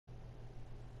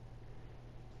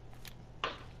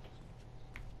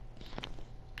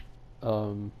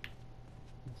Um.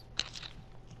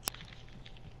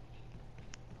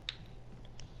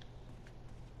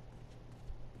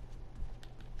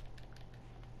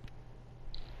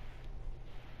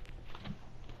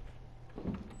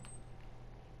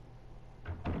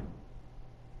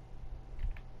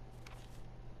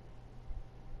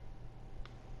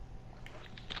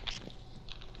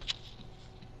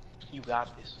 You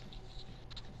got this.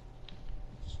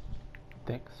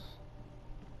 Thanks.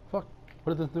 Fuck.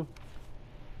 What does this do?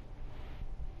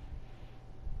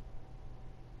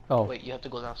 Oh. Wait, you have to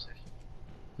go downstairs.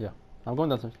 Yeah. I'm going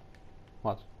downstairs.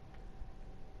 Watch.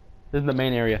 This is the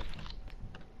main area.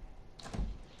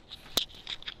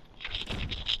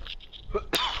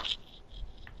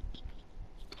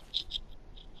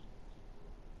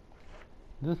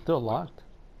 Is it still locked?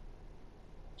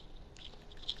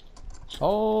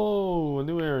 Oh, a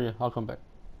new area. I'll come back.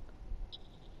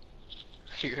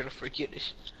 You're gonna forget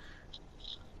it.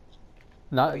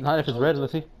 Not Wait, if it's no, red.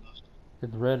 Let's see.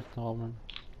 It's red. Oh man.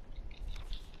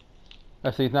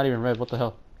 Actually, it's not even red. What the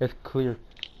hell? It's clear.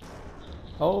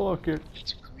 Oh, okay.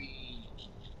 It's green.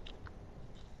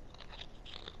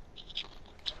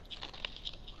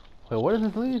 Wait, where does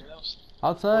this lead? Where else?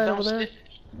 Outside Go over there? downstairs.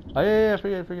 Oh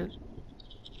yeah, forget.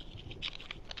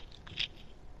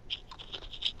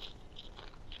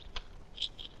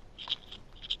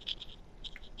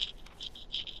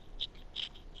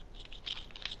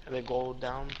 And then go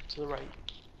down to the right.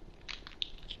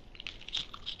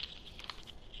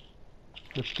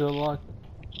 It's still locked.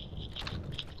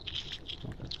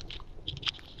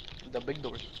 The big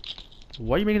doors.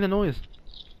 Why are you making the noise?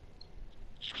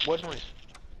 What noise?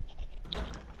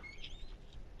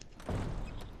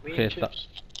 Me Okay, and stop. chips.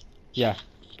 Yeah,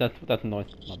 that's a noise.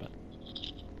 My bad.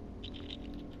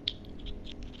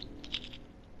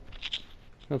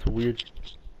 That's weird.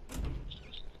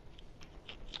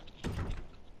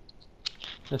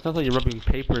 It sounds like you're rubbing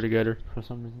paper together for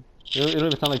some reason. It don't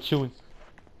even sound like chewing.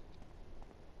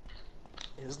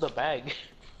 It's the bag.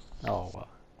 Oh wow.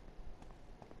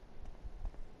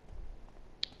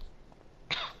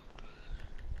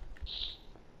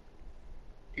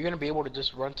 You're gonna be able to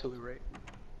just run to it, right?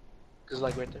 Cause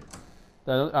like right there.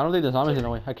 I don't think there's zombies in the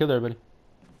way. I killed everybody.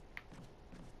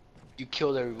 You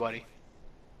killed everybody.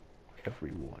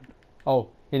 Everyone. Oh,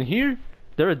 in here?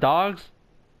 There are dogs?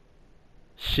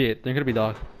 Shit, they're gonna be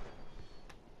dogs.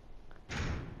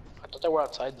 I thought they were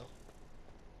outside though.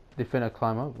 They finna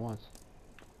climb up once.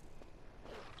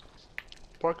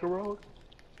 Parker Road.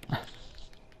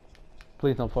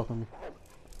 Please don't fuck with me.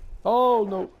 Oh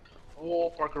no.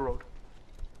 Oh, Parker Road.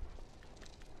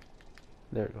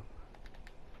 There we go.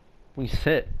 We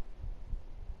sit.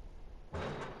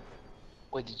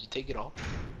 Wait, did you take it off?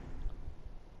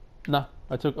 Nah,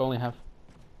 I took only half.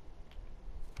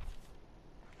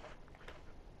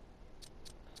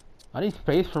 I need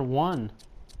space for one.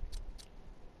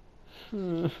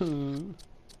 You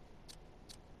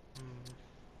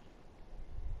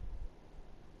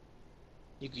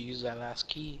could use that last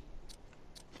key.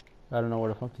 I don't know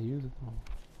where the fuck to use it though.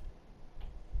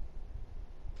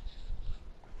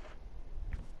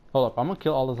 Hold up, I'm gonna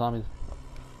kill all the zombies.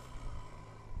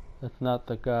 That's not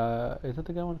the guy. Is that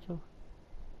the guy I wanna kill?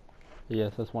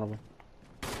 Yes, that's one of them.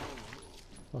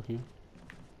 Fuck you.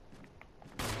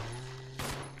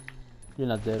 You're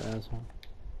not dead, asshole.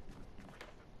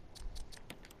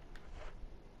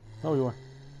 Oh, you are.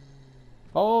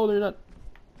 Oh, they're not.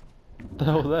 What the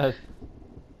hell was that?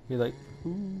 He's like,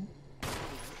 ooh.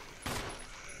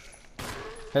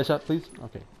 Headshot, please.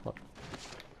 Okay, fuck.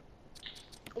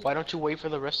 Why don't you wait for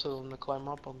the rest of them to climb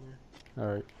up on there?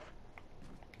 Alright.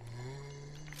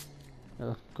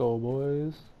 Let's go,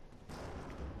 boys.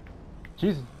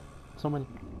 Jesus, so many.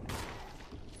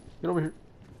 Get over here.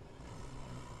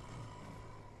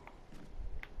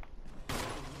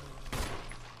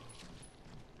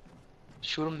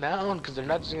 Shoot them down, because they're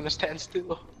not just gonna stand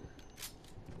still.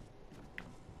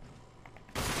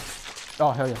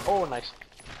 Oh, hell yeah. Oh, nice.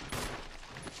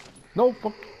 No,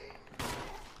 fuck.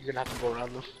 You're gonna have to go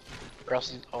around them. Or else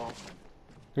he's, oh.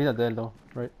 He's not dead though,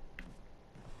 right?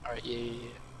 Alright, yeah.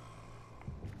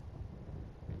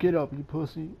 Get up, you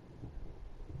pussy.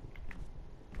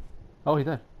 Oh, he's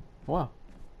dead. Wow.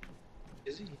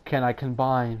 Is he? Can I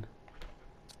combine?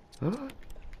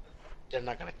 They're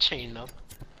not gonna chain up.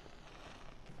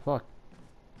 Fuck.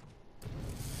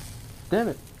 Damn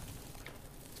it.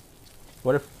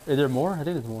 What if... Is there more? I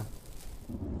think there's more.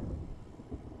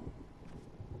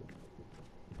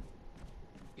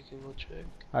 You can go check.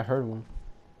 I heard one.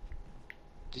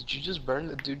 Did you just burn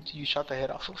the dude you shot the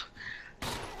head off of?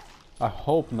 I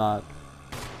hope not.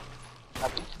 I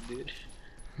think you did.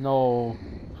 No.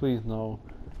 Please no.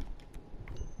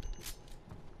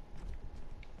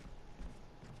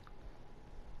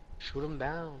 Shoot him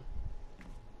down.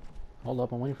 Hold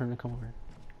up, I'm waiting for him to come over.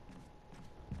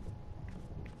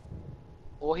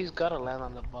 Well, he's gotta land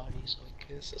on the body, so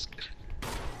I guess that's good.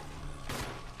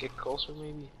 Get closer,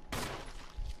 maybe.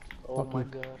 Oh Fuck my you.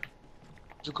 god.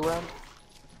 Juke around.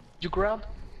 Juke around.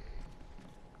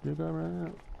 You got right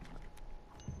out.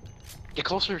 Get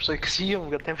closer so you can see him.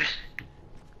 Goddammit.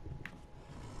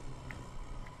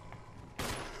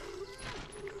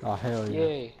 Oh hell yeah.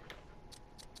 Yay.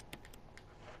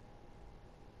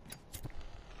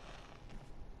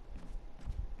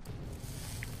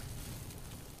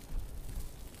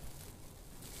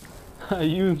 I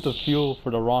used the fuel for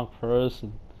the wrong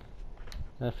person.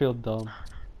 I feel dumb.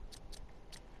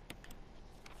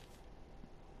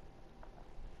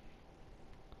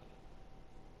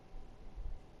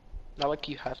 Not like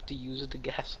you have to use the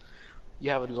gas.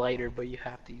 You have a lighter, but you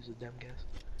have to use the damn gas.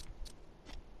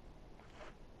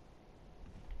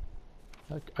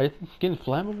 Like, I think it's getting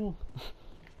flammable.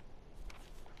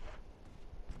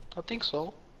 I think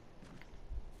so.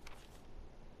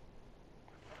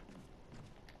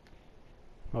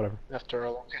 Whatever. After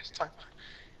a long ass time.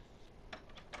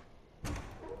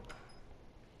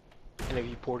 And if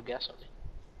you poured gas on it.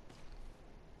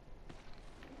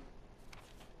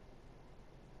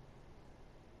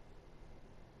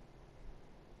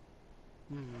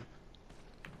 Hmm.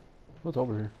 What's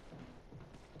over here?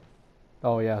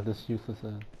 Oh yeah, this useless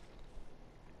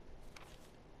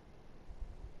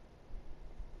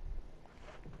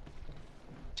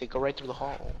Take a right through the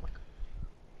hall. Oh my god.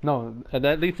 No,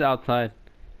 that leads outside.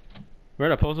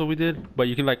 Remember that puzzle we did? But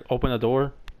you can like open a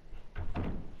door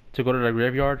to go to the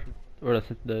graveyard or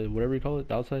the whatever you call it,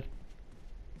 the outside.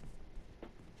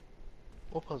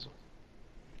 What puzzle?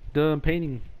 The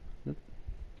painting.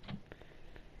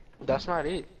 That's not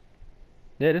it.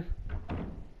 Yeah, it is.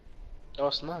 No,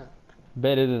 it's not.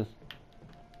 Bet it is.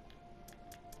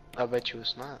 I bet you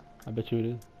it's not. I bet you it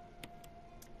is.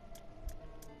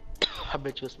 I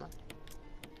bet you it's not.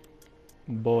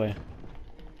 Boy.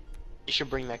 You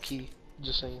should bring that key.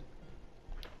 Just saying.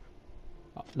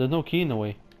 There's no key in the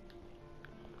way.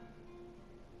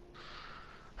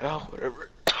 Oh,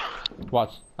 whatever.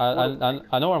 Watch. I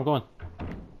know where I'm going.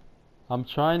 I'm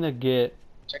trying to get.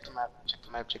 Check the map. Check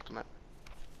the map. Check the map.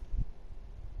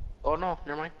 Oh no,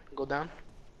 never mind. Go down.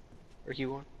 Where you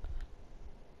going?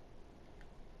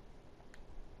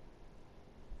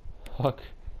 Fuck.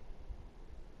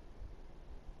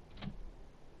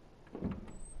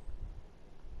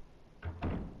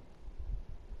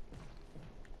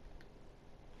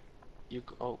 You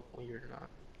go. Oh, well, you're not.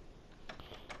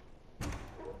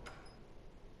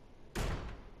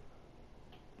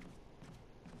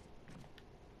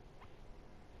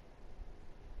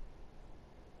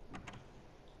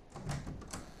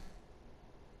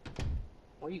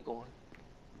 Where you going?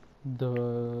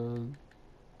 The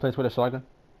place with a shotgun.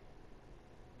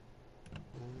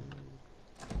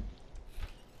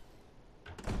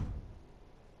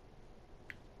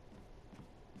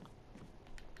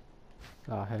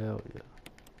 Oh hell yeah.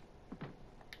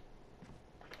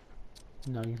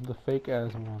 Now use the fake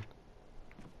ass one.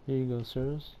 Here you go,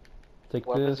 sirs. Take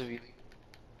What happens this. if you?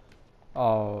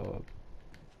 I'll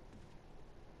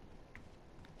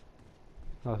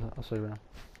show you right now.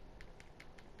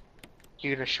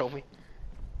 You're gonna show me?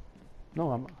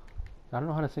 No, I don't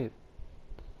know how to say it.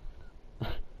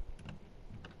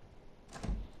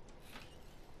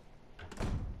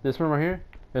 This room right here,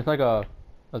 it's like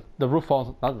the roof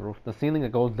falls, not the roof, the ceiling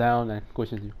that goes down and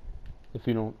squishes you if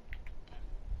you don't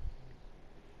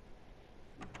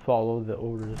follow the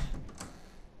orders.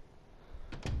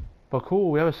 But cool,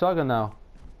 we have a shotgun now.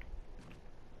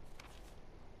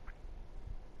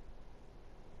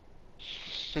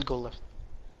 Go left.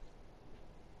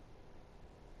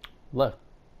 Left.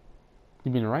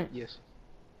 You mean right? Yes.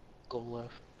 Go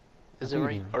left. I Is it think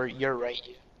right? you're right. Or you're right?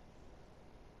 Yeah.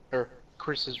 Or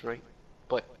Chris is right,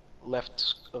 but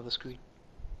left of the screen.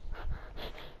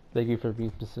 Thank you for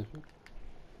being specific. Do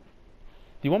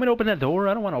you want me to open that door?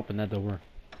 I don't want to open that door.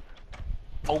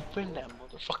 Open that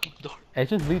motherfucking door. It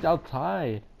just leads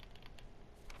outside.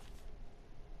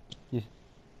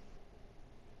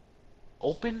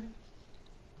 Open?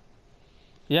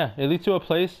 Yeah, it leads to a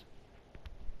place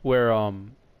where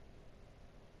what's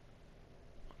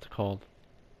it called?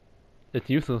 It's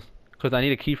useless because I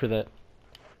need a key for that.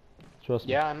 Trust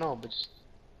me. Yeah, I know, but just,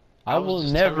 I was will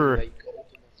just telling you never that you could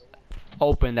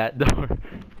open that door. open that door.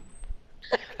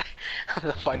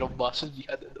 The final boss is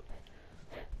behind the door.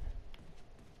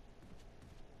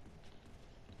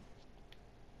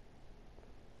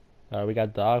 Alright, we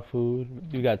got dog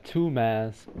food. We got 2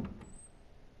 masks.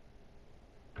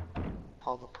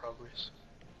 All the progress.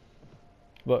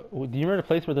 But do you remember the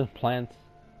place where there's plants?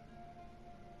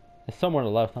 It's somewhere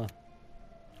on the left, huh?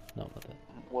 No, not that.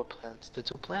 What plants? The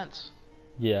two plants.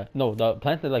 Yeah, no, the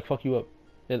plants that like fuck you up.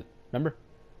 Remember?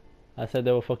 I said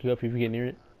they will fuck you up if you get near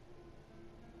it.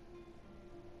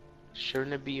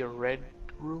 Shouldn't it be a red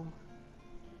room?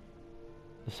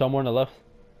 It's somewhere on the left.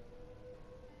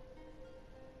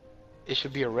 It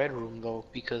should be a red room though,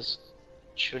 because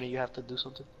shouldn't you have to do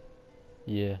something?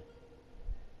 Yeah.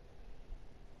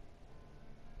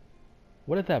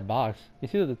 What is that box? You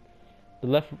see the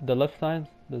left side,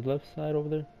 the left side over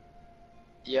there?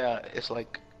 Yeah, it's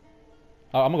like.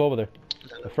 Oh, I'm gonna go over there.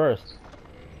 But first,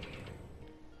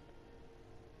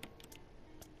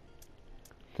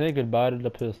 say goodbye to the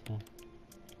pistol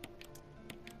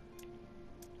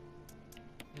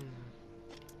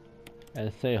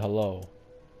and say hello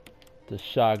to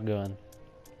shotgun.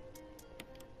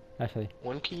 Actually,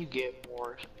 When can you get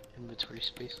more inventory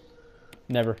space?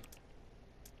 never.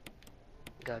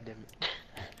 God damn it.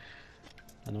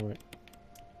 I know it.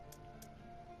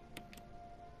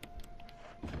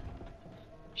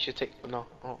 You should take no,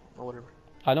 oh, whatever.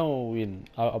 I know.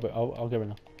 I'll get it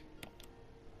now.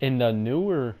 In the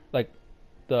newer, like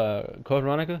the Code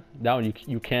Veronica, that one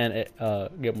you can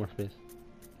get more space.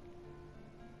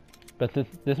 But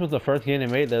this was the first game they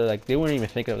made, that like they wouldn't even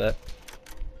think of that.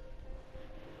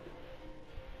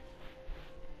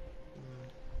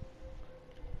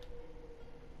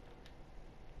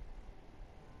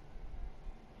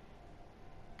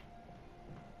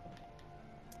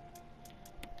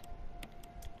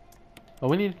 Oh,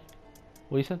 we need.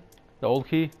 What you said? The old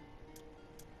key?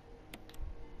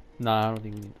 Nah, I don't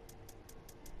think we need.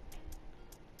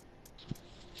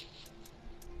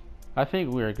 I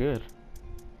think we are good.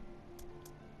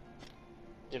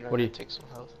 You're not What do gonna you? take some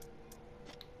health.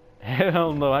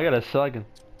 Hell no! I got a shotgun.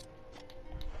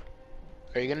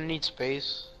 Are you gonna need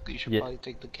space? You should Yeah. probably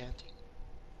take the canteen.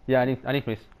 Yeah, I need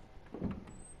space.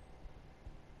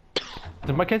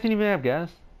 Does my canteen even have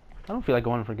gas? I don't feel like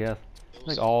going for gas.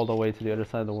 Like all the way to the other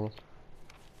side of the world.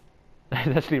 That's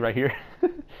actually right here.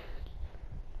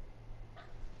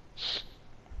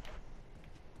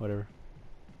 Whatever.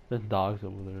 There's dogs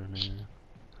over there, man.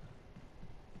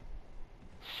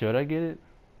 Should I get it?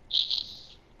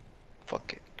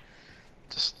 Fuck it.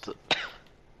 Just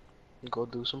go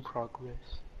do some progress.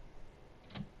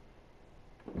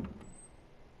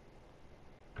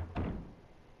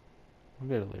 I'll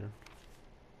get it later.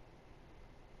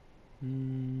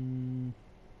 You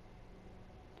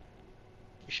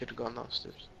should have gone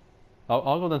downstairs.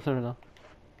 I'll go downstairs now.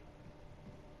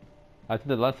 I did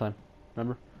that last time.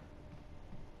 Remember?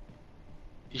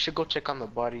 You should go check on the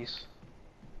bodies.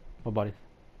 What bodies?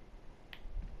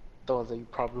 The ones that you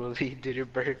probably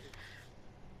didn't burn.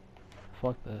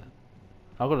 Fuck that.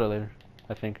 I'll go there later.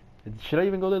 I think. Should I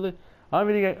even go there later? I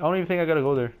don't even think I gotta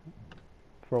go there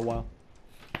for a while.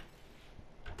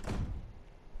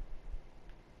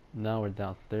 Now we're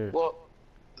downstairs. Well,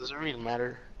 doesn't really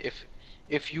matter.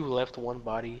 If you left one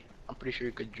body, I'm pretty sure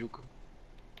you could juke him.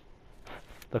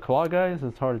 The claw guys,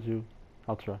 it's hard to do.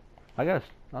 I'll try. I'll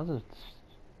just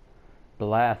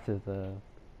blast his I'm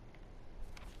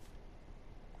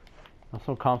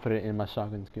so confident in my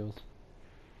shotgun skills.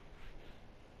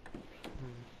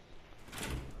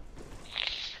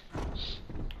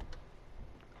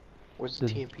 Where's the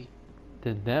TMP?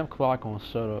 The damn clock won't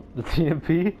shut up. The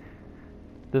TMP?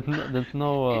 There's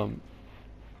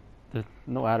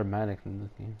no automatics in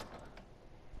this game.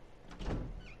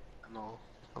 No,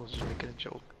 I was just making a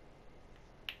joke.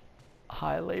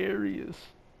 Hilarious.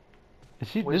 Is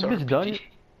she Where's this bitch RPG? done yet?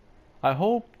 I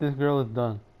hope this girl is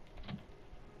done.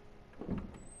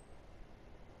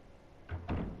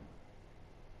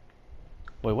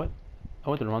 Wait, what? I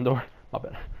went to the wrong door. My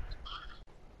bad.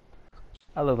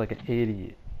 I look like an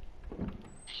idiot.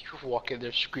 You walk in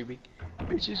there screaming,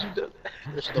 bitches, you done?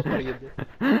 There's nobody in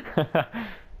there.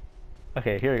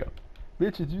 Okay, here we go.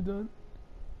 Bitches, you done?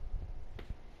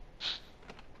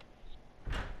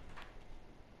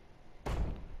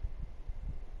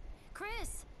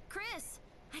 Chris,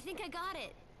 I think I got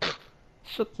it.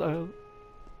 Shut the hell.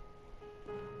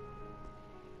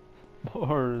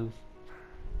 Bars.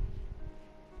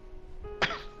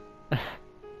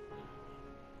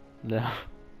 No,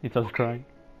 he starts crying.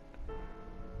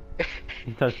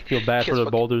 He starts to feel bad for the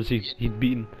boulders he's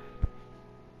beaten.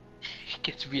 He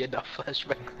gets me enough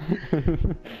flashback.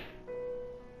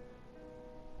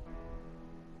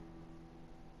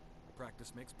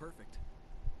 Practice makes perfect.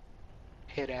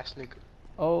 Head ass nigga.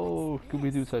 Oh,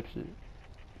 Scooby-Doo type shit.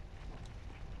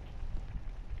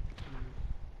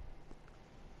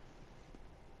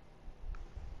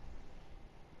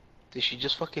 Did she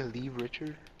just fucking leave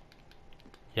Richard?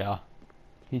 Yeah,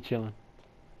 he chilling.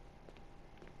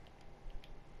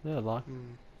 Yeah, lock.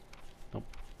 Hmm. Nope.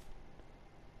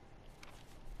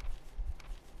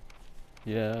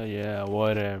 Yeah, yeah,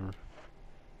 whatever.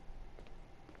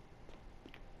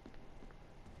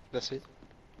 That's it.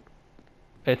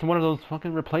 It's one of those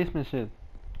fucking replacement shit.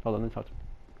 Hold on, let me talk to him.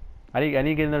 I need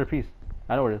to get another piece.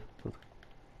 I know where it is.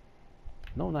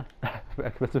 No, not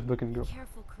expensive looking girl.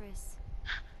 Careful, Chris.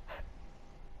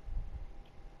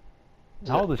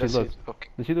 How old does she That's look? it. Okay.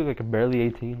 Does she look like barely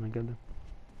 18? My goodness.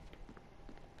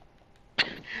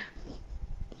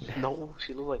 No,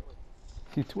 she look like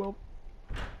She's 12.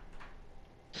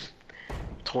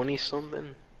 20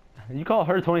 something. You call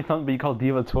her 20 something, but you call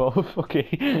Diva 12.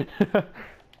 Okay.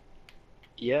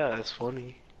 Yeah, it's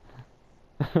funny.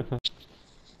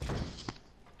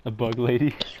 A bug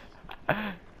lady.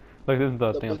 Look, this is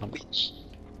the The thing I'm bug talking about. bitch.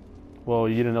 Well,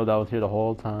 you didn't know that was here the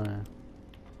whole time.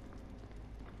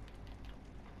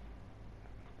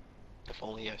 If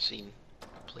only I've seen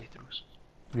playthroughs.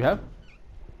 You have?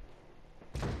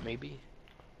 Maybe.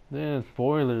 Yeah,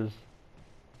 spoilers.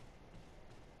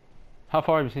 How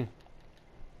far have you seen?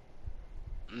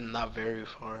 Not very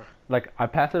far. Like, I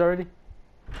passed it already?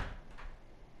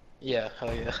 Yeah,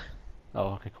 hell yeah.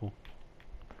 Oh, okay, cool.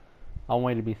 I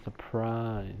want you to be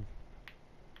surprised.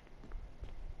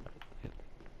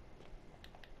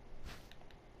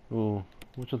 Ooh,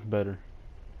 which was better?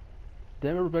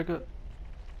 Damn it, Rebecca.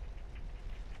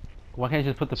 Why can't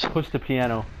you just push the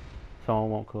piano so it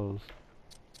won't close?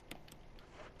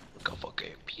 Look how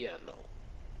fucking piano.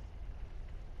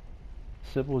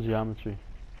 Simple geometry.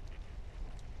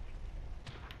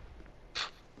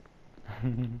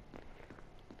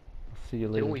 See you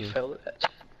later. Didn't we dude. fail that?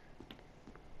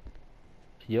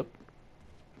 Yep.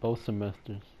 Both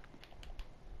semesters.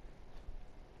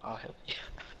 Oh hell yeah.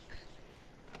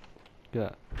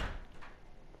 Got.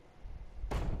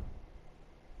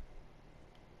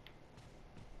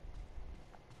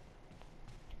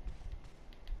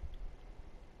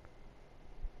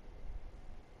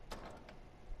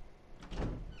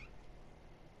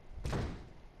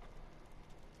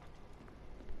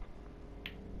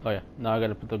 Oh yeah. Now I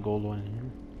gotta put the gold one in here.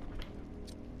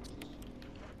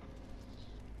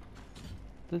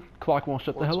 This clock won't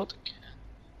shut the hell up.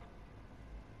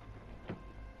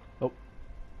 Oh.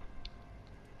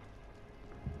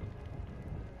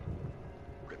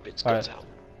 Rip its All guts right. out.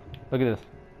 Look at this.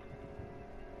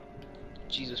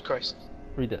 Jesus Christ.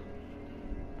 Read that.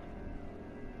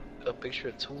 A picture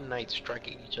of two knights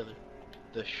striking each other.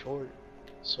 The short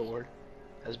sword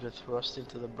has been thrust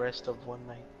into the breast of one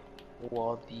knight,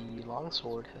 while the long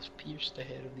sword has pierced the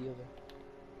head of the other.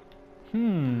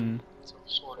 Hmm. Some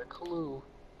sort of clue.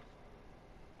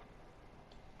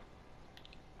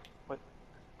 What?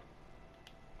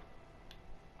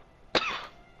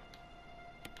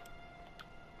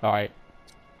 All right.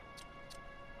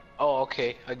 Oh,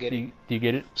 okay, I get it. Do you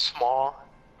get it? Small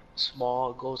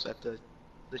goes at the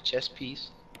chest piece,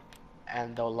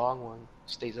 and the long one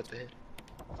stays at the head.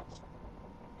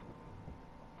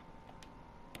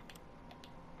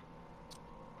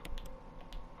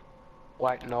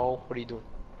 What? No, what are you doing?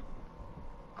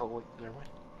 Oh wait, never mind.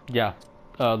 Yeah.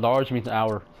 Large means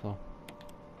hour. So.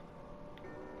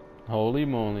 Holy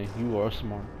moly, you are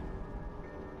smart.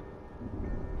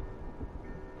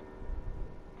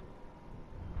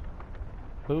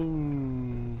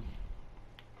 Boom.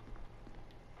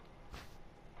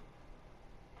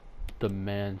 The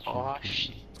mansion. Oh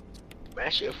shit.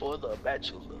 Mash it for the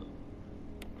bachelor.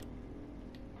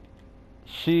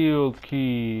 Shield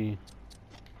key.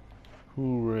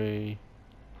 Hooray.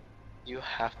 You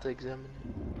have to examine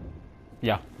it.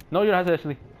 Yeah. No, you don't have to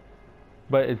actually.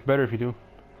 But it's better if you do.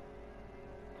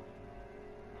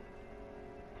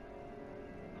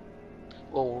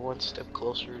 Well, we're one step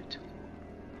closer to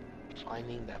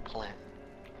finding that plant.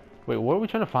 Wait, what are we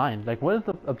trying to find? Like, what is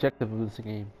the objective of this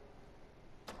game?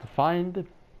 To find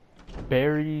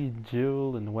Barry,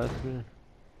 Jill, and Wesker?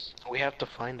 We have to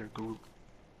find their group.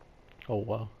 Oh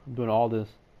wow, I'm doing all this.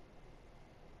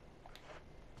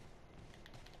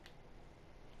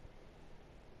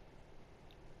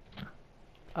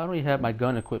 I don't even have my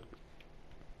gun equipped.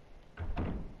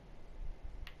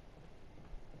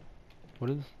 What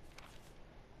is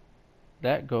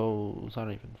that? Goes. I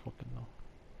don't even fucking know.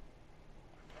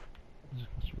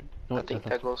 No, I think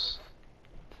that goes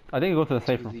I think it goes to the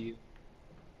safe to room. the.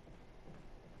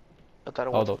 I thought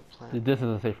it went to Although the plant. this is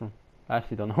a safe room. I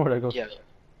actually don't know where that goes. Yeah.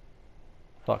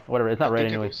 Fuck. Whatever. It's not I red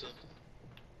think it anyway. goes to-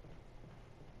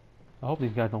 I hope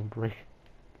these guys don't break.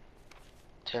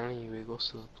 Telling you, it goes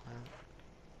to the plant.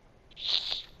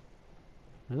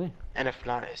 Really? And if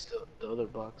not, it's the other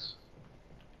box.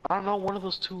 I don't know, one of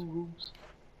those two rooms.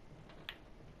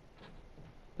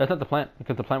 That's not the plant,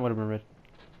 because the plant would have been red.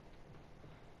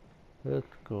 Let's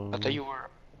I thought go. you were.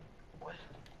 What?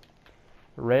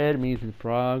 Red means in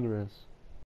progress.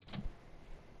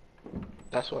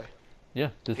 That's why. Yeah,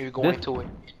 You're going to an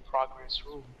in progress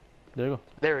room. There you go.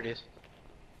 There it is.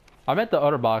 I meant the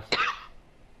other box.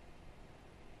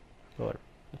 Whatever.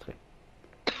 Let's go.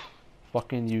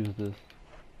 Fucking use this.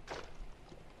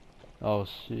 Oh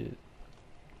shit.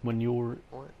 Manure.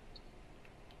 What?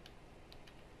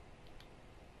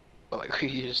 But like,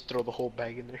 you just throw the whole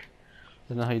bag in there.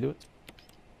 Isn't that how you do it?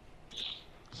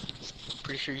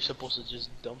 Pretty sure you're supposed to just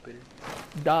dump it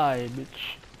in. Die,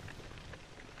 bitch.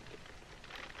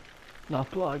 Not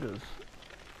plagas.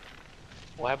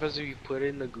 What happens if you put it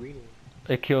in the green one?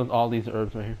 It kills all these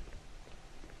herbs right here.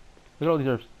 Look at all these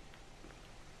herbs.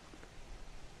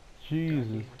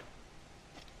 Jesus.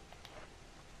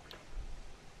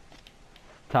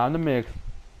 Time to mix.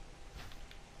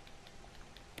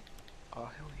 Oh,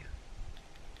 hell yeah.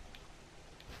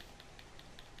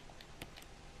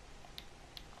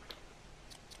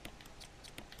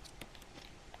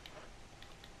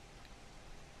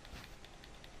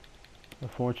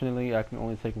 Unfortunately, I can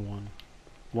only take one.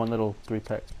 One little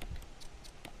 3-pack.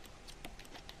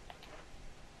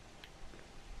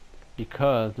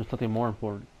 Because there's something more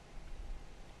important.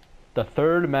 The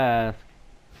third mask.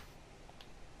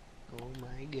 Oh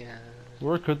my god.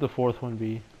 Where could the fourth one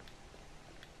be?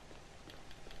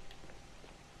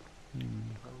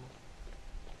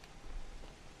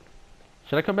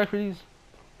 Should I come back for these?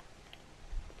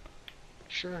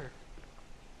 Sure.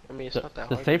 I mean, it's not that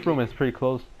The hard. safe to room get. is pretty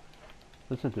close.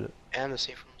 Listen to it. And the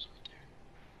safe room's right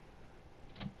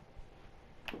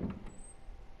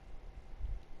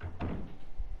there.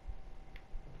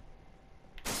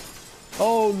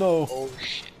 Oh no! Oh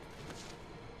shit.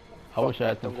 I wish I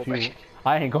had Don't some go fuel. back.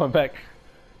 I ain't going back.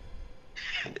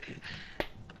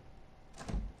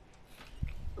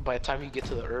 By the time you get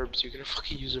to the herbs, you're gonna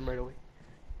fucking use them right away.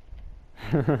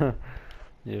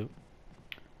 Yep.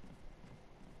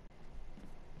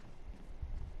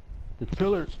 The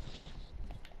pillar.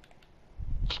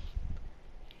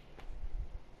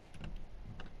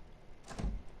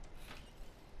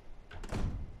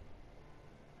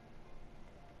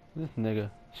 This nigga,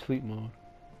 sleep mode.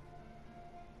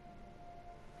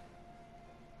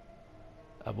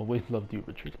 I've always loved you,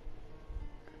 Richard.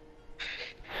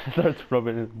 Starts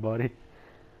rubbing his body.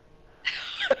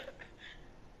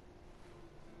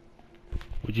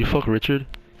 Would you fuck Richard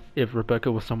if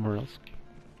Rebecca was somewhere else?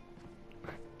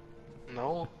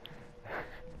 No.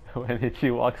 When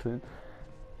she walks in.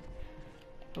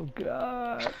 Oh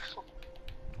god.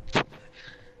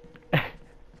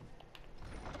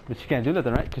 But she can't do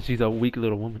nothing, right? Because she's a weak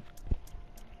little woman.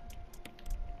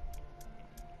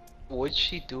 Would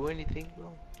she do anything,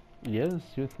 bro? Yes,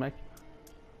 she would smack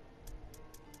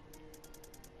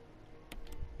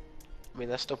I mean,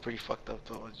 that's still pretty fucked up,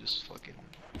 though. It's just fucking.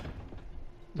 you.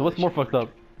 So what's more fucked up?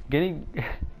 Getting...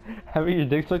 having your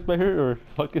dick sucked by her or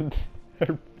fucking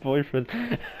her boyfriend?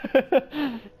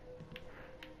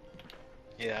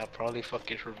 Yeah, probably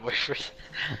fucking her boyfriend.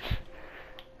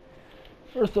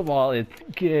 First of all, it's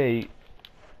gay.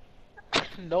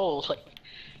 No, like,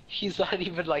 he's not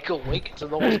even like awake to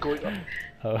know what's going on.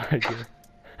 Oh, I guess.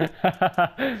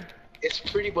 It's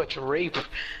pretty much rape.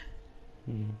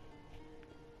 Hmm.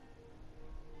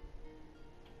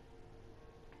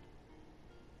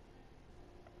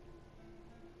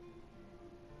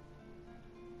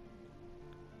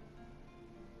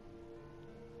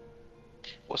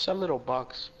 What's that little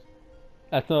box?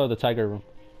 That's the tiger room.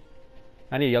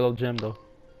 I need a yellow gem though,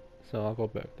 so I'll go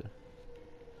back there.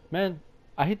 Man,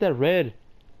 I hate that red.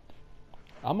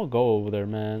 I'm gonna go over there,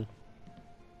 man.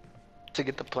 To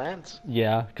get the plants?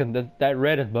 Yeah, cause that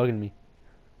red is bugging me.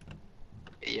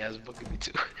 Yeah, it's bugging me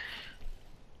too.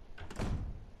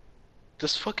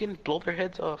 Just fucking blow their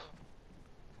heads off.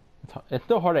 It's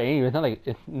still hard to aim. It's not like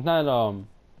it's not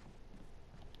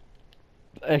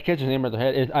it catches aim at the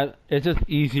head. It's just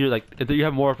easier. Like you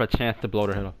have more of a chance to blow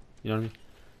their head off. You know what I mean?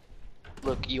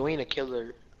 Look, you ain't a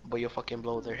killer, but you'll fucking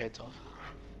blow their heads off.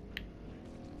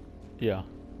 Yeah.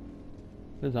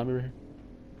 There's a zombie right here.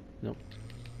 Nope.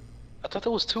 I thought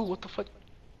there was two. What the fuck?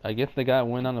 I guess the guy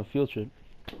went on a field trip.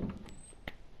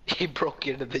 He broke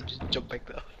in and then just jumped back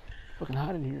down. Fucking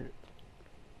hot in here.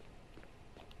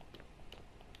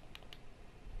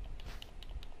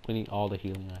 We need all the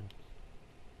healing items.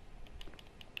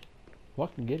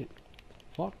 Fucking get it.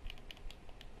 Fuck.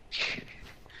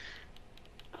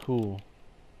 Cool.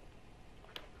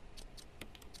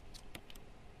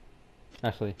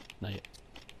 Actually, not yet.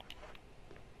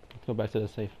 Let's go back to the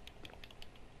safe.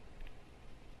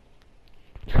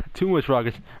 too much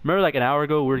rockets. Remember like an hour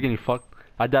ago we were getting fucked?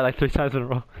 I died like 3 times in a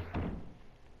row.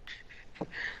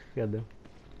 Goddamn.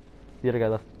 The other guy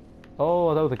left.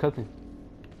 Oh, that was a cutscene.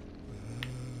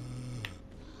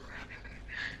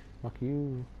 Fuck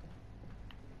you.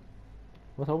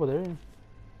 What's over there?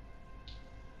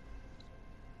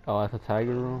 Oh, that's a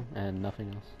tiger room and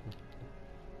nothing else.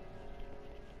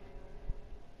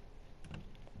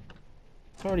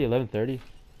 It's already 11:30.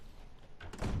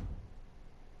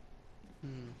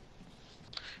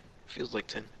 Feels like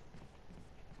 10.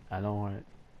 I know, right?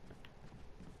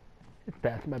 It's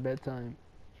past my bedtime.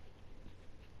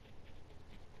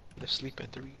 Let's sleep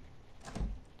at 3.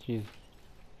 Jeez.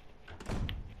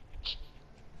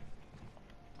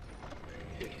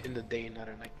 In the day, not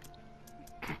at night.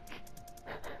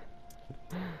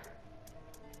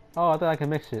 Oh, I thought I could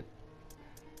mix it.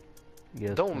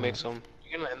 Yes. Don't mix them.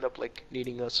 You're gonna end up like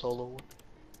needing a solo one.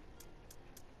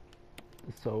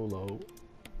 Solo.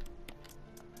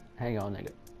 Hang on,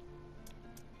 nigga.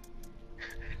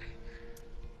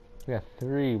 We got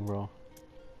 3, bro.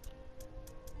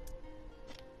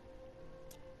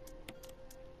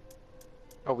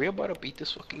 Are we about to beat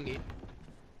this fucking game?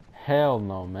 Hell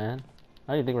no, man.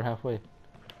 I didn't think we're halfway.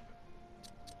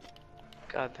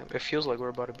 God damn, it feels like we're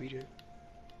about to beat it.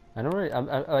 I know, right?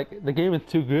 I like the game is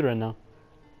too good right now.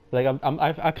 Like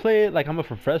I play it like I'm a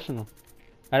professional,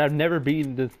 and I've never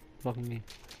beaten this fucking game.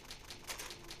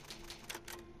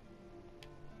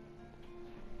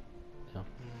 Yeah.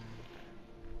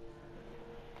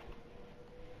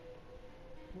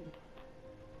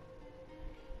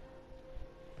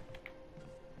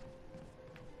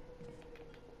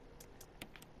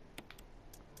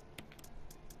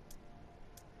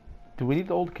 Do we need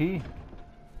the old key?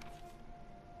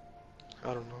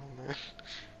 I don't know, man.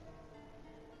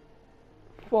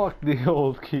 Fuck the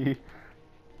old key.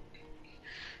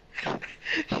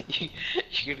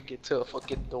 You're gonna get to a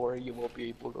fucking door and you won't be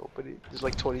able to open it. There's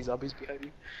like 20 zombies behind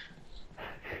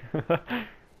you.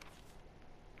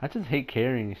 I just hate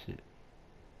carrying shit.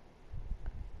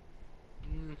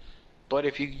 But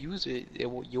if you use it,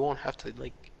 you won't have to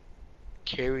like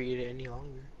carry it any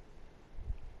longer.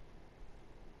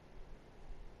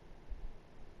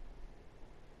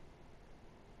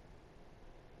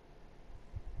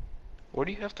 Where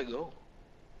do you have to go?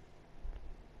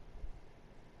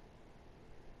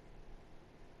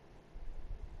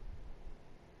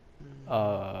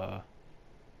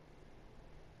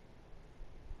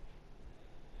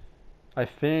 I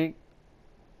think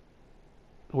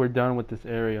we're done with this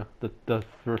area, the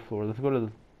first floor. Let's go to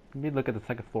the, let me look at the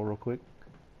second floor real quick.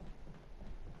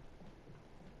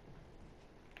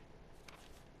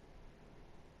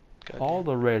 All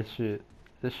the red shit.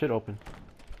 This shit open.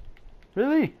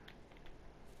 Really?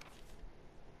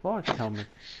 Fuck helmet.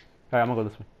 Alright, I'm gonna go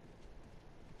this way.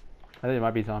 I think it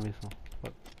might be zombies, so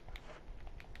but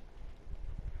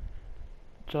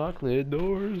chocolate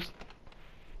doors.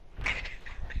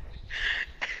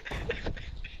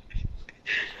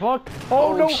 Fuck!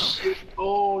 Oh, no! Shit.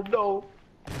 Oh no!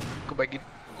 Go back in.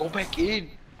 Go back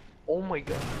in! Oh my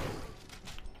god.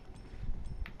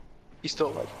 He's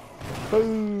still alive.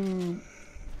 Boom!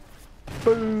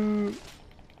 Boom!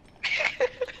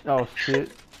 Oh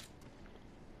shit.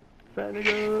 Fat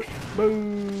nigga!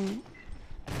 Boom!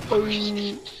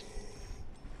 Boom!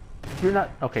 You're not.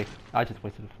 Okay, I just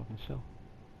wasted a fucking shell.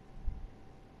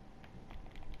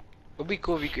 It'd be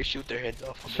cool if you could shoot their heads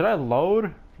off. Should I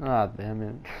load? Ah, damn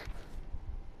it.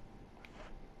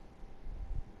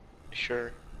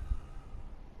 Sure.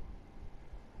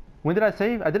 When did I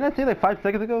save? Didn't I save like 5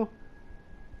 seconds ago?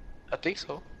 I think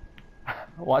so.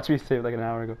 Watch me save like an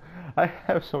hour ago. I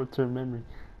have short-term memory.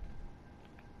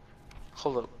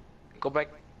 Hold up. Go back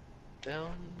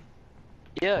down.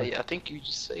 Yeah, I think you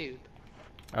just saved.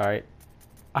 Alright.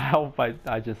 I hope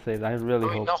I just saved. I really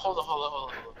Wait, hope. no, hold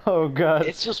on. Oh god.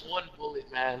 It's just one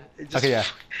bullet, man. It just... Okay, yeah.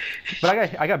 But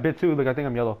I got bit too. Look, I think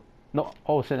I'm yellow. No.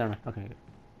 Oh shit, never mind. Okay.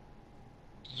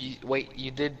 Wait,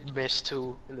 you did miss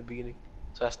 2 in the beginning.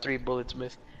 So that's 3 bullets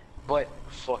missed. But,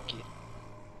 fuck it.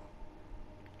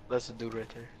 That's the dude right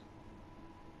there.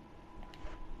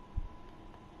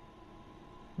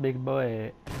 Big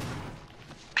boy.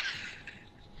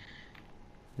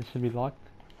 This should be locked.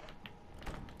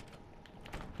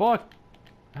 Fuck!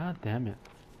 God damn it.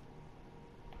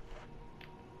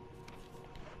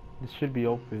 This should be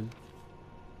open.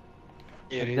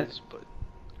 Yeah, it is, but...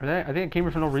 I think it came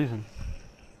here for no reason.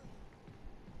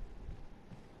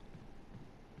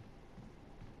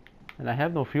 And I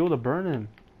have no fuel to burn him.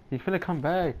 He's finna come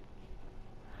back.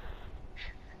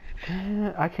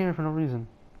 Man, I came here for no reason.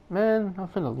 Man, I'm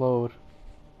finna load.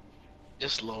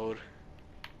 Just load.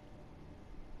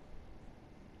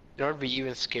 know, it'd be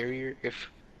even scarier if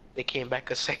they came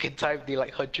back a second time. They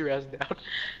like hunt your ass down.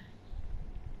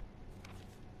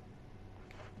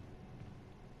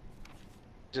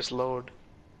 Just load.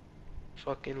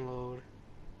 Fucking load.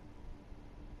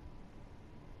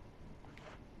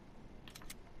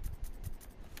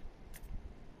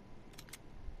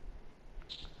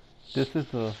 This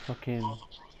is a fucking. All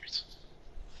the brothers.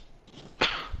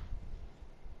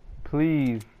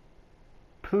 Please.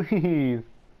 Please.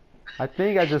 I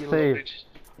think I just You saved.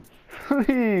 loaded.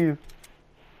 Please.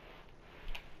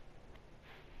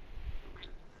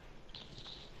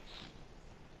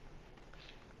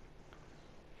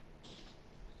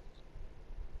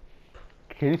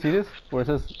 Can you see this? Where it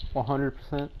says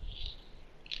 100%?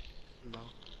 No.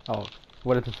 Oh,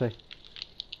 what does it say?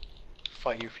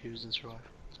 Fight your fears and survive.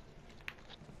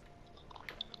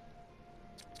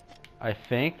 I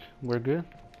think we're good.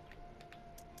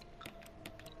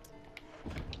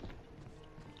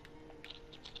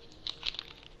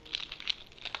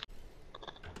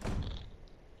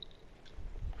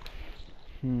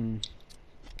 Hmm.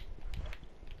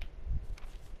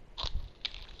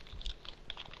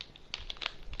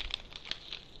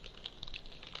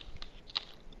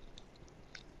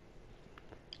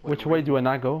 Which way do I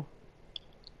not go?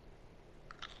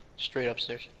 Straight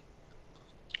upstairs.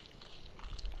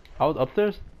 I was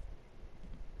upstairs?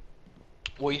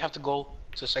 Well, you have to go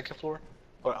to the second floor,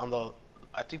 but on the,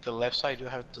 I think the left side you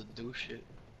have to do shit.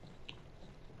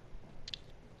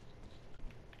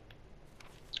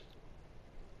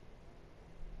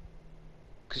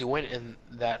 Cause you went in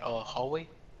that hallway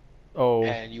Oh,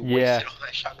 and you yeah. wasted all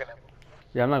that shotgun ammo.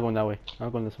 Yeah, I'm not going that way. I'm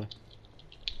going this way.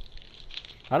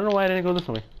 I don't know why I didn't go this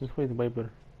way. This way is way better.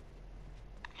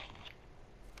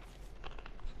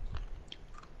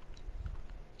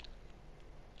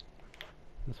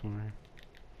 This one right here.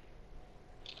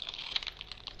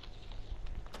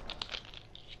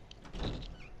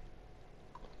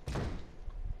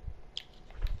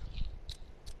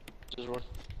 Just run.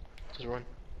 Just run.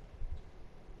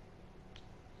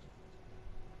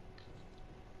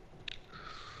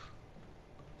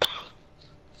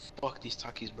 Fuck, these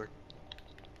Takis burn.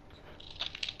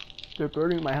 They're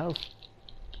burning my house.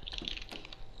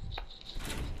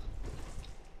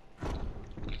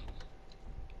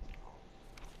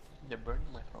 They're burning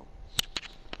my phone.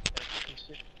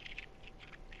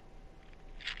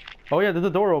 Oh yeah, there's a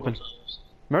door open.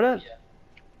 Remember that?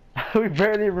 We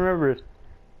barely remember it.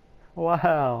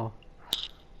 Wow.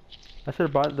 I should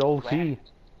have bought the old key.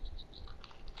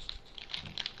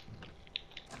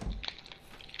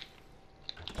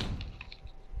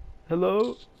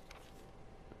 Hello?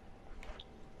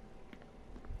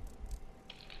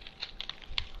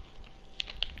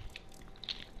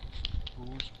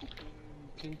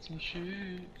 Can't see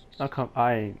shit. I'll come.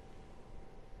 I'll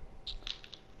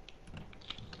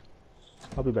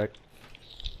be back.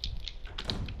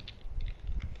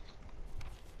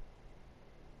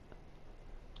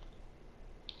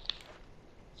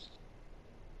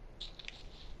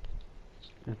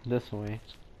 It's this way.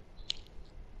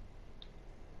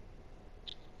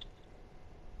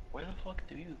 Where the fuck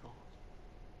do you go?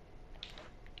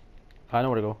 I know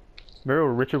where to go. Remember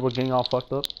when Richard was getting all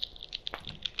fucked up?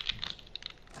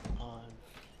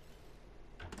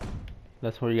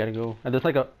 That's where you gotta go. And there's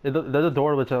like there's a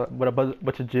door with a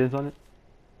bunch of jizz on it.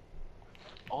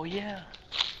 Oh yeah.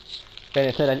 And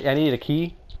it said I needed a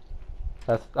key.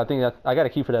 I think I got a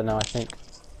key for that now. I think.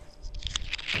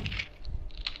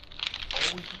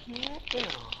 Oh yeah.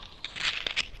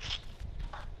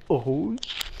 Oh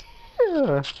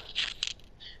yeah.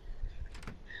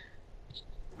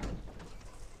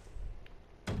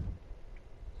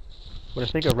 When I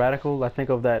think of Radical, I think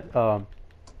of that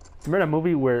remember that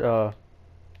movie where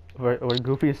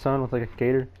Goofy's son was like a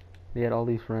skater? He had all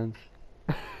these friends.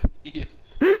 Yeah.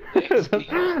 That's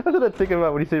what I'm thinking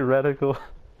about when you say Radical.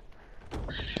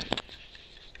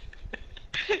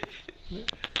 This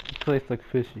place looks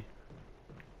fishy.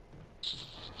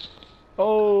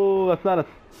 Oh, that's not a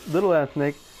little ass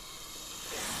snake.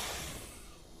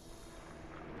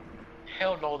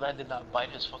 Hell no, that did not bite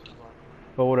his fucking arm.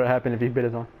 What would have happened if he bit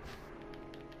his arm?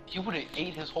 He would have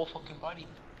ate his whole fucking body.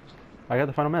 I got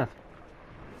the final mask.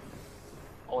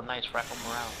 Oh nice, wrap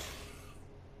him around.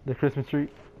 The Christmas tree.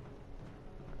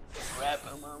 Wrap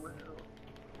him around.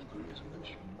 The Christmas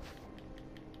tree.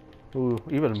 Ooh,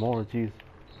 even more, jeez.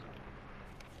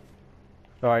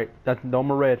 Alright, that's no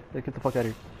more red. Let's get the fuck out of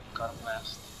here. Got him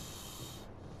last.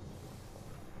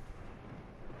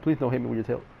 Please don't hit me with your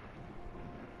tail.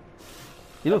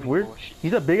 You know what's That'd be weird? bullshit.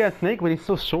 He's a big ass snake, but he's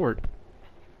so short.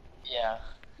 Yeah.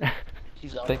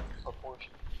 He's out Thank- of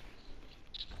proportion.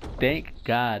 Thank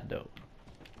God, though.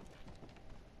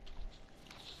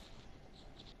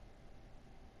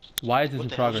 Why is this What in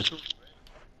the hell? progress?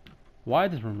 Why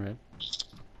is this room red?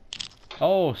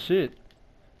 Oh shit!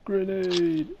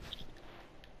 Grenade!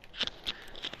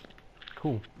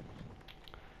 Cool.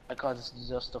 I call this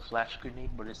just a flash grenade,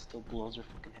 but it still blows your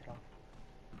fucking head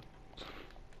off.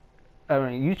 I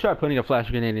mean, you try putting a flash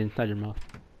grenade inside your mouth.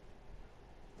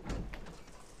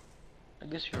 I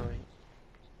guess you're right.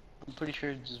 I'm pretty sure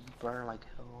it just burned like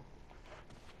hell.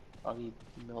 Probably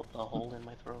melt a hole in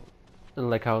my throat.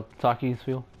 Like how Takis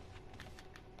feel.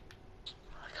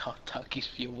 Like how Takis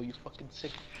feel when you fucking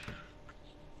sick.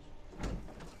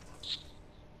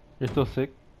 You're still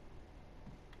sick?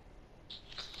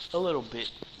 A little bit.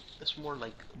 It's more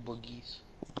like boogies.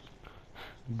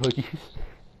 Boogies?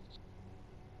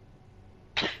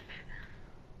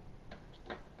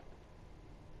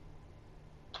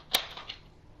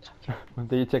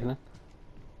 What are you checking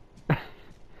that?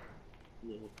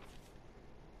 Yeah.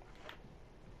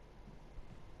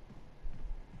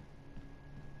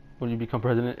 When you become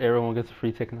president, everyone gets a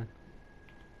free ticket.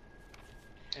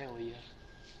 Hell yeah.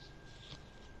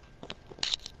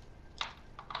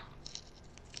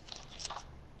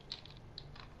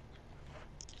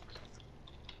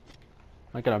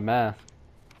 I got a mask.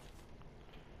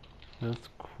 That's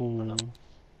cool.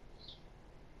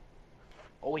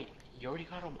 Oh wait, you already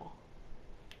got them all?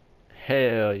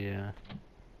 Hell yeah.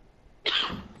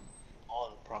 All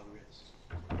in progress.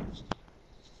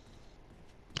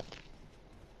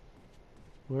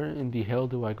 Where in the hell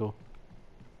do I go?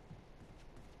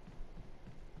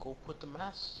 Go put the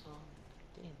masks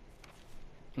on.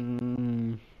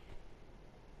 Damn.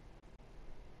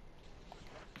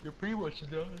 You're pretty much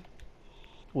done.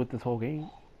 With this whole game?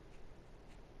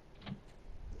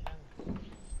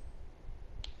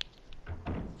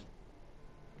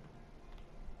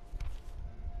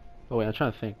 Oh wait, I'm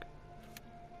trying to think.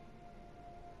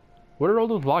 What are all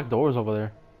those locked doors over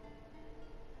there?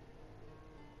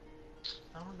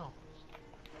 I don't know.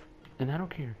 And I don't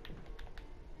care.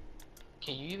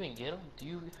 Can you even get them? Do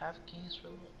you have keys for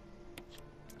that?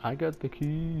 I got the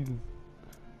keys.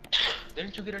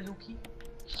 Didn't you get a new key?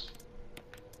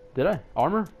 Did I?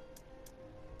 Armor?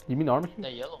 You mean the armor key?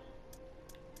 That yellow.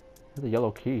 The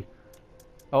yellow key.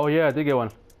 Oh yeah, I did get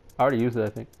one. I already used it, I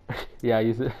think. Yeah, I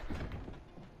used it.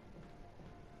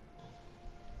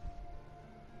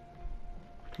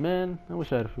 Man, I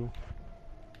wish I had a fuel.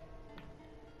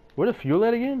 Where the fuel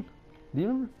at again? Do you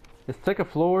remember? It's second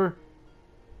floor.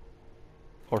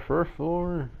 Or first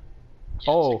floor.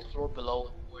 Yeah, Oh. sixth floor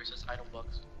below where it says item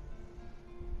box.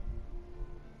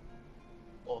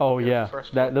 Oh yeah,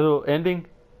 First that floor. little ending.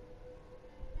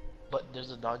 But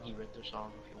there's a doggy right there, so I don't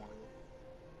know if you want to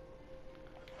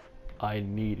go. I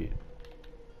need it.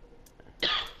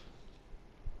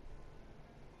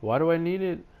 Why do I need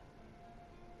it?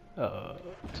 To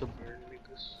burn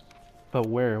niggas. But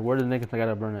where? Where the niggas I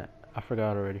gotta burn it? I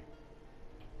forgot already.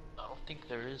 I don't think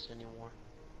there is anymore.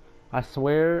 I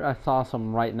swear I saw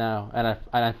some right now, and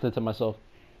I said to myself,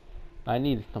 I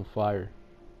need some fire.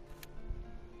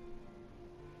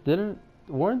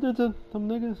 Weren't there some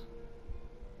niggas?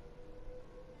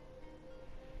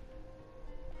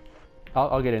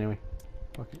 I'll get it anyway.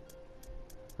 Okay.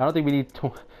 I don't think we need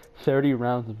 30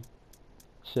 rounds of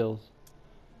shells.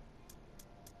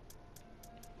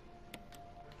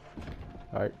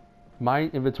 Alright. My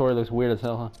inventory looks weird as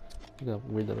hell, huh? Look how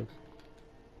weird that looks.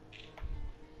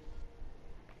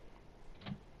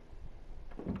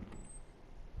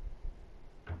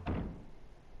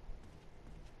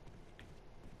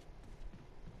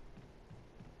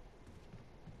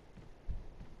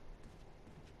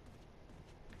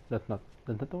 That's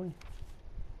that the way?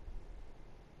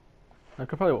 I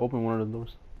could probably open one of the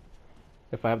doors.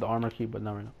 If I have the armor key, but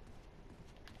not right now.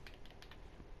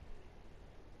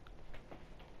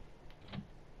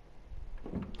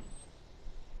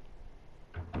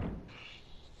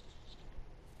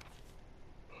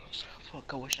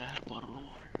 Fuck, I wish I had a bottle of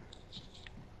water.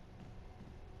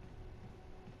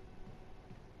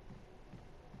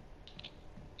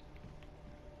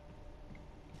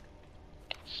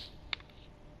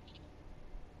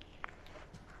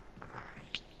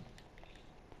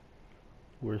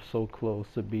 We're so close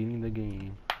to beating the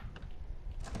game.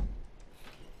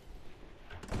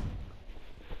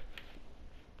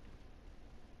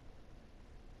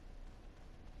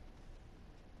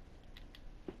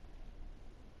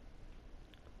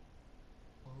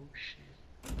 Oh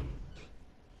shit.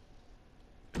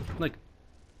 Like,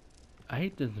 I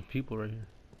hate there's some people right here.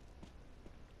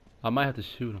 I might have to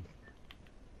shoot them.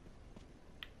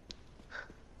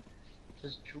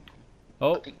 Just juke 'em.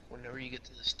 Oh, I think whenever you get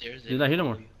to the stairs, He's not here no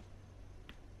more. follow you.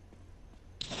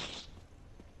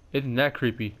 isn't that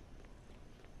creepy?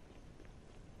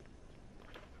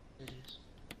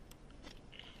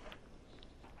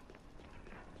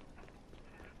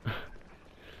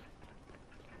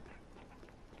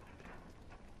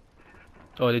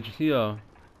 Oh, did you see? Look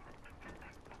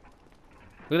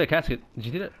at that casket. Did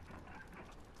you see that?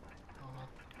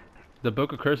 The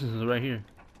book of curses is right here.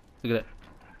 Look at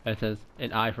that. It says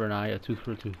an eye for an eye, a tooth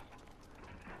for a tooth.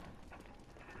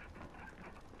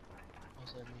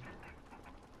 What's that mean?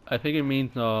 I think it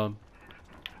means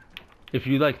if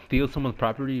you like steal someone's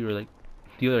property or like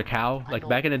steal their cow, like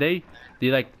back in the day,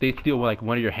 they steal like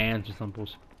one of your hands or some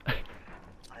bullshit. I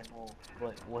know,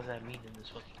 but what does that mean in this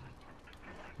fucking?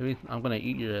 It means I'm gonna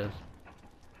eat your ass.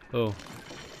 Oh.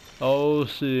 Oh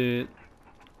shit.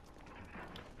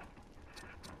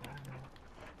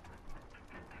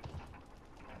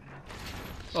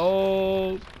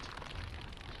 Oh.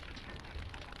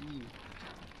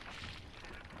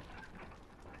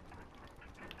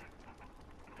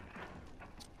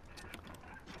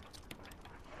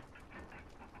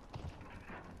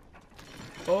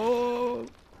 Oh.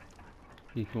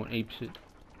 He's going ape shit.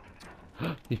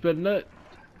 He's better nut.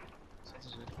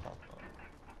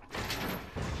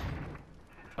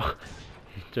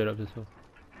 He straight up his hill.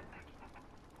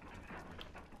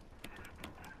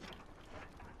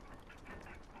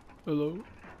 Hello.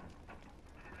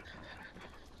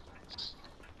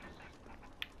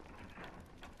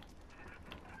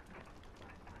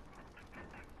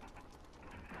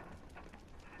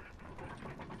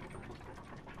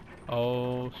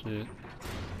 Oh shit.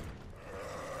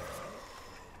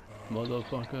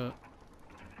 Motherfucker.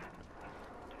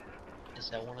 Is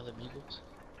that one of the beagles?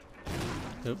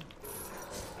 Yep.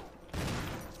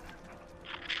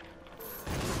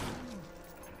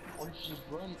 Why did you just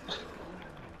run?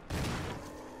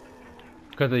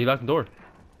 Because he locked the door.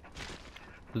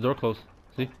 The door closed.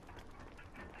 See?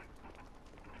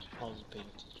 I wasn't paying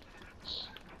attention.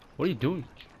 What are you doing?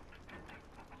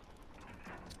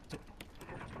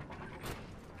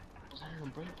 Was that an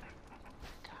umbrella?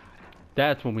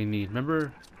 That's what we need.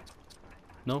 Remember?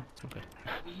 No? Okay.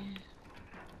 Yeah.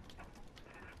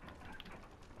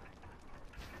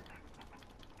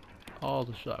 All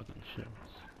the shotgun shells.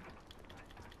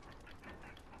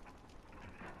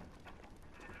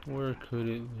 Where could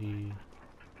it lead?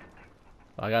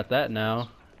 I got that now.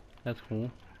 That's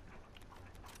cool.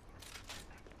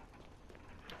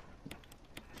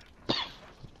 Are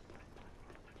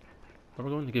we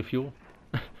going to get fuel?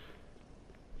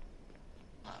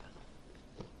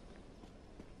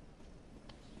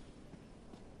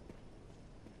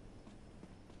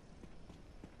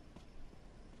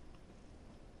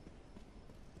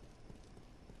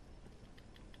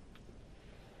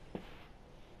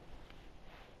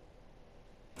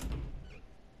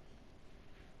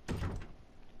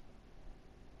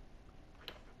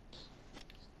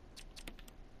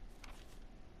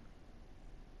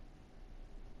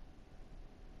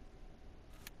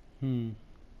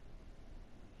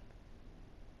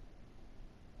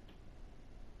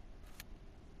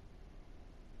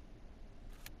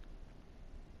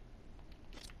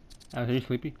 Are you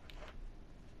sleepy?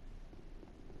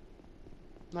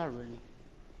 Not really.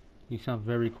 You sound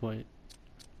very quiet.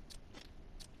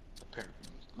 Apparently,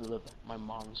 look, my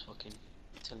mom's fucking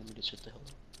telling me to shut the hell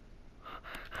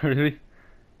up. Really?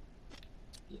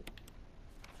 Yeah.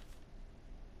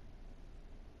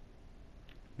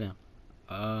 Yeah.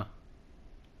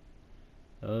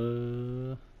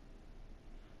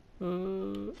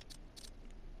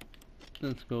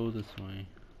 Let's go this way.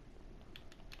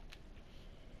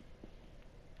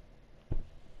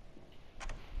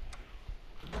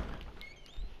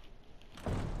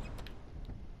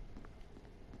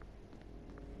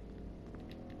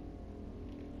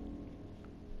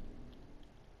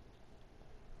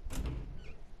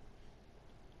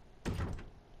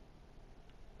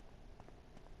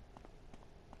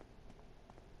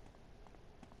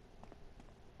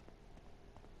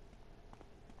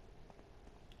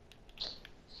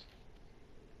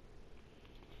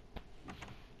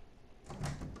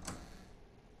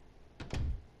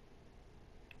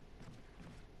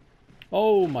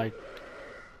 Oh my.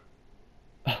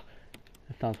 That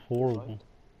sounds horrible.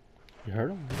 You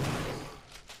heard him?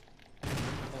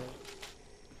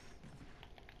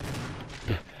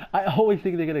 I always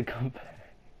think they're gonna come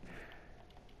back.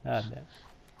 God damn.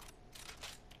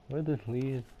 Where this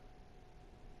lead?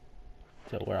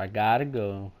 To where I gotta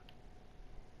go.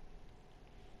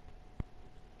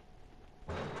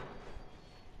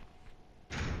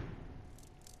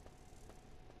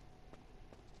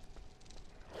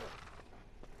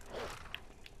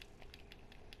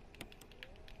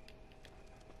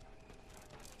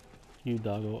 You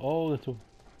doggo. Oh, that's a...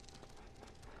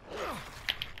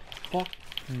 Fuck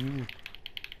you.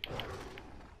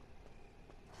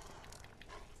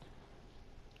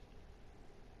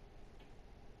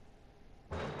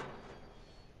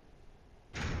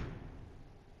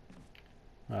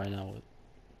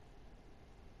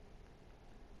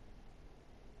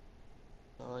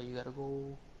 you gotta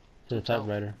go To the south.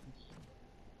 typewriter.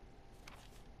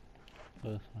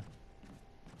 Oh, that's fine.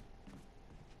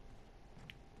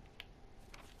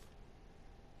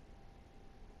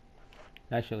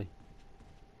 Actually,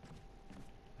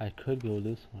 I could go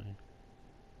this way.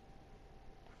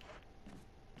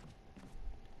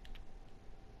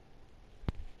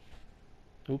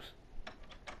 Oops.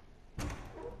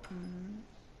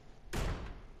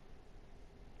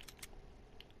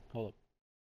 Hold up.